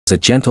a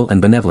gentle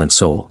and benevolent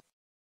soul.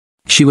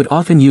 She would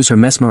often use her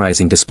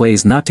mesmerizing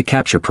displays not to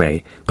capture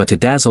prey, but to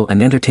dazzle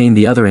and entertain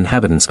the other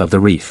inhabitants of the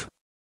reef.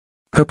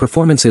 Her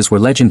performances were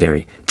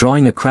legendary,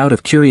 drawing a crowd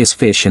of curious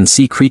fish and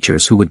sea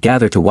creatures who would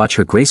gather to watch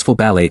her graceful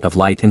ballet of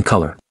light and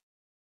color.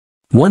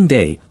 One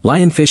day,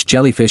 Lionfish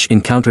Jellyfish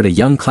encountered a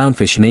young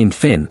clownfish named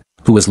Finn,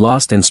 who was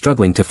lost and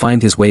struggling to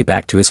find his way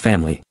back to his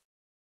family.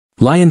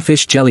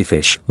 Lionfish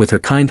Jellyfish, with her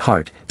kind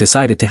heart,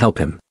 decided to help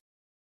him.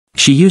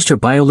 She used her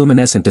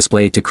bioluminescent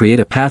display to create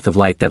a path of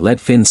light that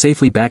led Finn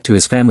safely back to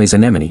his family's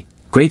anemone.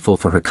 Grateful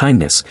for her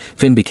kindness,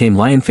 Finn became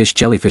Lionfish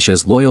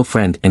Jellyfish's loyal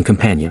friend and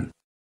companion.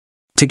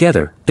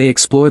 Together, they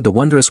explored the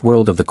wondrous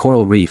world of the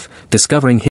coral reef, discovering